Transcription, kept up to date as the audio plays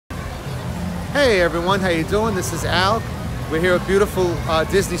Hey everyone, how you doing? This is Al. We're here at beautiful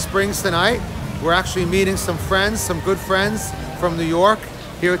Disney Springs tonight. We're actually meeting some friends, some good friends from New York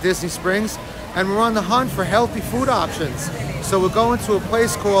here at Disney Springs, and we're on the hunt for healthy food options. So we're going to a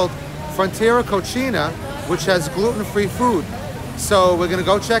place called Frontera Cocina, which has gluten-free food. So we're gonna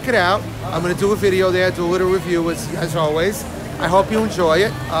go check it out. I'm gonna do a video there, do a little review as always. I hope you enjoy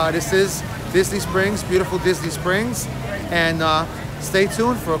it. This is Disney Springs, beautiful Disney Springs, and stay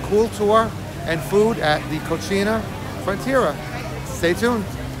tuned for a cool tour and food at the Cocina Frontera. Stay tuned.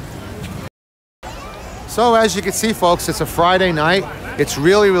 So as you can see, folks, it's a Friday night. It's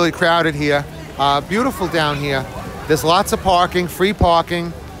really, really crowded here. Beautiful down here. There's lots of parking, free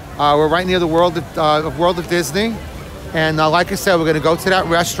parking. We're right near the World of Disney. And like I said, we're gonna go to that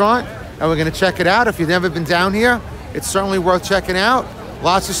restaurant and we're gonna check it out. If you've never been down here, it's certainly worth checking out.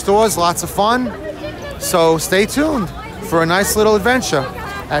 Lots of stores, lots of fun. So stay tuned for a nice little adventure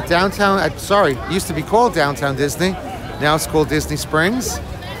at it used to be called Downtown Disney. Now it's called Disney Springs.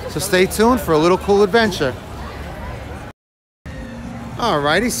 So stay tuned for a little cool adventure.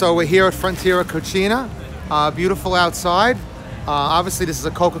 Alrighty, so we're here at Frontera Cocina. Beautiful outside. Obviously this is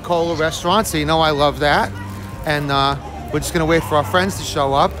a Coca-Cola restaurant, so you know I love that. And we're just gonna wait for our friends to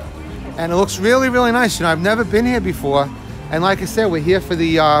show up. And it looks really, really nice. You know, I've never been here before. And like I said, we're here for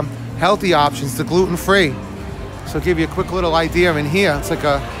the healthy options, the gluten-free. So I'll give you a quick little idea in here. It's like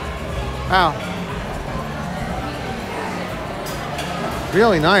wow.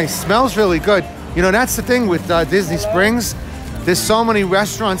 Really nice, smells really good. You know, that's the thing with Disney Springs. There's so many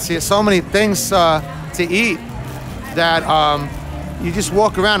restaurants here, so many things to eat that you just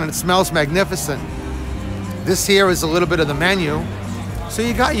walk around and it smells magnificent. This here is a little bit of the menu. So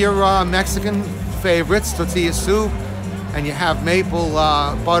you got your Mexican favorites, tortilla soup, and you have maple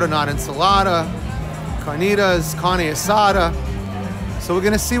butternut enchilada, carnitas, carne asada. So we're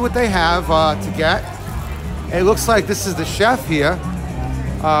gonna see what they have to get. It looks like this is the chef here,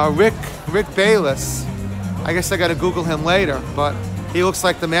 Rick Bayless. I guess I gotta Google him later, but he looks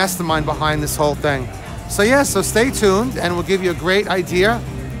like the mastermind behind this whole thing. So yeah, so stay tuned and we'll give you a great idea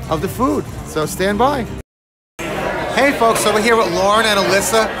of the food. So stand by. Hey folks, so we're here with Lauren and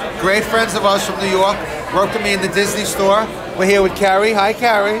Alyssa, great friends of ours from New York, worked with me in the Disney store. We're here with Carrie. Hi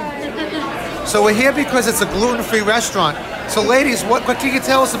Carrie. So we're here because it's a gluten-free restaurant. So ladies, what can you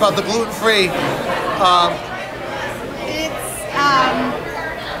tell us about the gluten-free? It's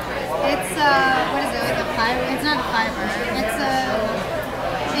what is it, like a fiber? It's not a fiber. It's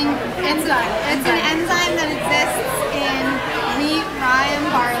an enzyme that exists in wheat, rye, and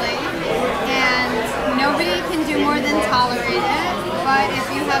barley, and nobody can do more than tolerate it. But if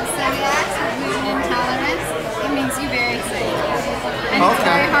you have celiac or gluten intolerance, it makes you very sick, and it's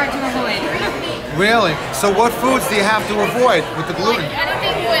very hard to avoid. Really? So what foods do you have to avoid with the gluten? Like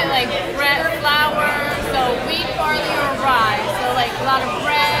anything with like bread, flour, so wheat, barley, or rye. So like a lot of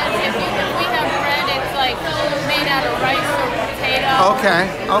bread. If we have bread, it's like made out of rice or potato. Okay.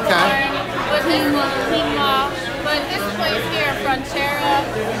 Quinoa. But this place here, Frontera,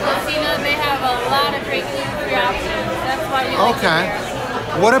 Cocina, they have a lot of great gluten-free options. That's why we like it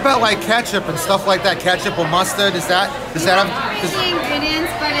here. What about like ketchup and stuff like that? Ketchup or mustard? Does that have? The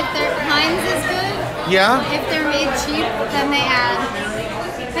ingredients, but if Heinz is good. Yeah. If they're made cheap, then they add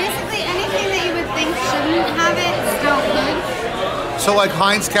basically anything that you would think shouldn't have it still good. So like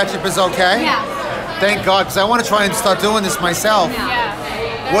Heinz ketchup is okay? Yeah. Thank God, because I want to try and start doing this myself.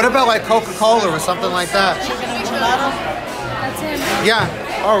 Yeah. What about like Coca-Cola or something like that? That's it. Yeah.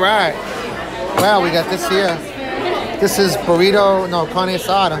 All right. Wow, we got this here. This is burrito, no, carne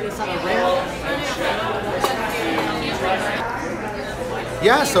asada.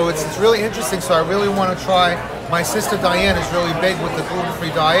 Yeah, so it's really interesting. So I really want to try. My sister Diane is really big with the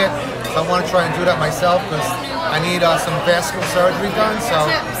gluten-free diet. So I want to try and do that myself because I need some vascular surgery done. So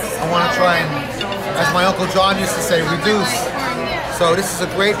I want to try and, as my Uncle John used to say, reduce. So this is a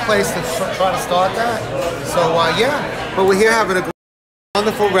great place to try to start that. So yeah, but we're here having a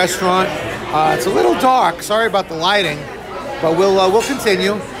wonderful restaurant. It's a little dark. Sorry about the lighting, but we'll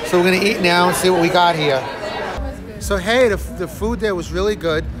continue. So we're gonna eat now and see what we got here. So hey, the food there was really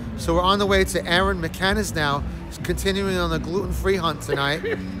good. So we're on the way to Erin McKenna's now, continuing on the gluten-free hunt tonight.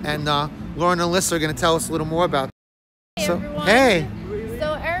 And Lauren and Alyssa are gonna tell us a little more about it. So hey.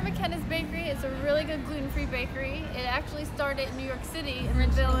 So Erin McKenna's bakery is a really good gluten-free bakery. It actually started in New York City in the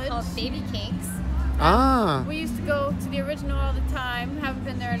village. Called Baby Cakes. We used to go to the original all the time. Haven't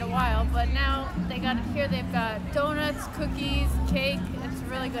been there in a while, but now they got it here. They've got donuts, cookies, cake. It's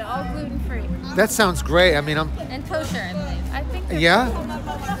really good, all gluten-free. That sounds great. I mean, And kosher, I believe. I think. Yeah.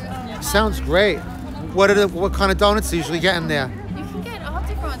 Sounds great. What kind of donuts do you usually get in there? You can get all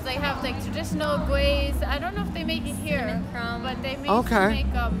different ones. They have like traditional glaze. I don't know if they make it here, but they make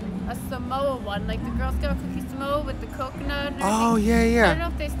a Samoa one, like the Girl Scout cookie Samoa with the coconut. Oh yeah, yeah. I don't know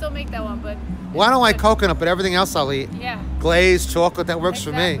if they still make that one, but. Well, I don't like coconut, but everything else I'll eat. Yeah. Glaze, chocolate, that works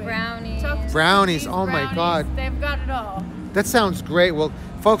for me. Brownies. Brownies, oh my God. They've got it all. That sounds great. Well,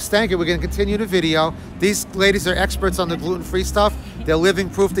 folks, thank you. We're going to continue the video. These ladies are experts on the gluten-free stuff. They're living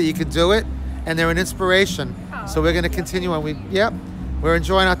proof that you can do it, and they're an inspiration. So we're going to continue on. We're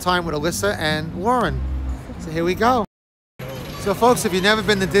enjoying our time with Alyssa and Lauren. So here we go. So folks, if you've never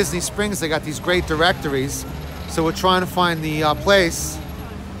been to Disney Springs, they got these great directories. So we're trying to find the place.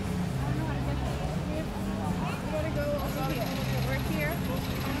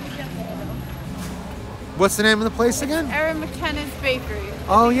 What's the name of the place again? Erin McKenna's Bakery.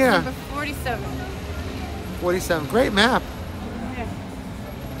 Oh yeah. Number 47. 47. Great map. Yeah.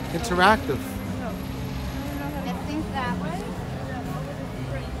 Interactive. I think that way.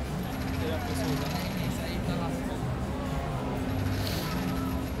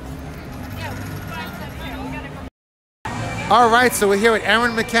 All right, so we're here at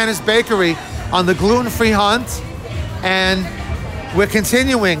Erin McKenna's Bakery on the gluten-free hunt, and we're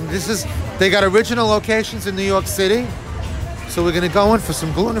continuing. They got original locations in New York City, so we're gonna go in for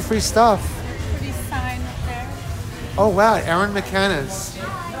some gluten-free stuff. Pretty sign up there. Oh wow, Erin McKenna's.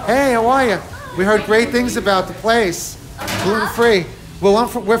 Hey, how are you? We heard great things about the place. Gluten-free. Well,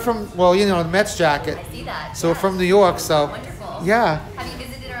 we're from, you know, the Mets jacket. I see that. So we're from New York, so. Wonderful. Yeah. Have you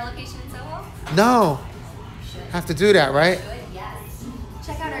visited our location in Soho? No. Have to do that, right? Good, yes.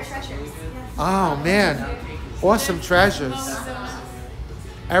 Check out our treasures. Oh man, awesome treasures.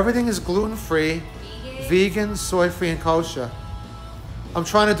 Everything is gluten-free, vegan, soy-free, and kosher. I'm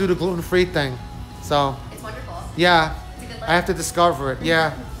trying to do the gluten-free thing, so. It's wonderful. Yeah, It's a good life. I have to discover it.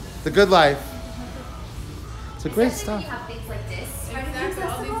 Yeah, the good life. It's a great Especially when stuff. you have things like this. Exactly,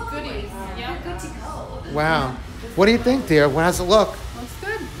 all these goodies. You're good to go. Wow. What do you think, dear? How's it look? Looks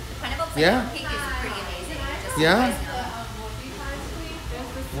good. The pineapple upside Yeah? down cake is pretty amazing. Just Yeah? There's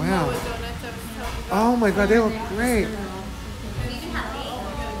the Wow. Samoa donuts I was telling you about. Oh my God, they look great. We even have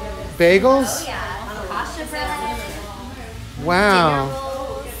bagels. Bagels? Oh yeah. Pasta bread. Wow.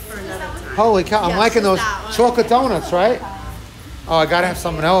 Holy cow, I'm liking those chocolate donuts, right? Oh, I gotta have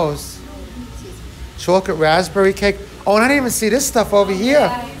some of those. Chocolate raspberry cake. Oh, and I didn't even see this stuff over here.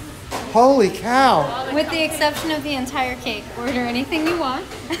 Holy cow. With the exception of the entire cake. Order anything you want.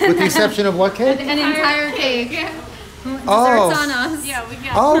 With the exception of what cake? An entire cake. Desserts Oh. on us. Yeah, we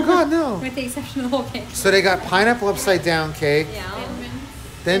got Oh God, no. With the exception of the whole cake. So they got pineapple upside down cake, Yeah.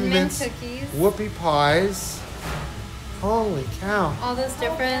 thin Mint mince, cookies. whoopie pies. Holy cow. All those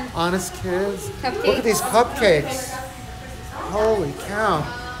different Honest kids. Look Cupcakes. at these cupcakes. Holy cow.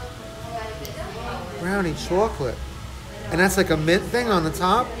 Brownie chocolate. And that's like a mint thing on the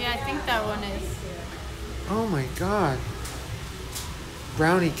top? Yeah, I think that one is. Oh my God.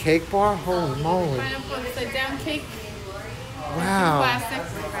 Brownie cake bar? Holy moly. Pineapple upside down cake. Wow.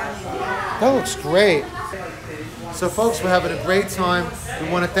 Classic. That looks great. So folks, we're having a great time. We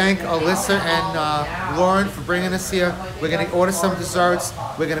want to thank Alyssa and Lauren for bringing us here. We're going to order some desserts.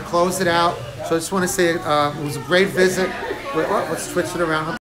 We're going to close it out. So I just want to say it was a great visit. Let's switch it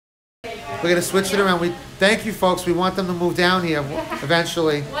around. We're going to switch it around. We thank you folks. We want them to move down here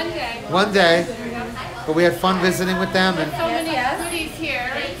eventually. One day. But we had fun visiting with them. And So many goodies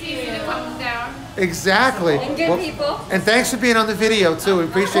here. It's easy to come down. exactly. and good people. And thanks for being on the video too. We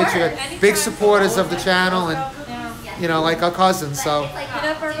appreciate you. Big supporters of the channel and you know, like our cousins. So Get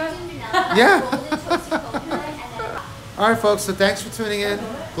up, Barbara. yeah. All right, folks. So thanks for tuning in.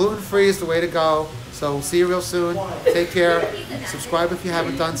 Gluten-free is the way to go. So we'll see you real soon. Take care. Subscribe if you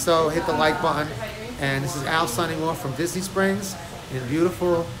haven't done so. Hit the like button. And this is Al signing off from Disney Springs in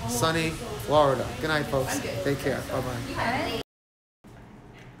beautiful, sunny Florida. Good night, folks. Take care. Bye-bye.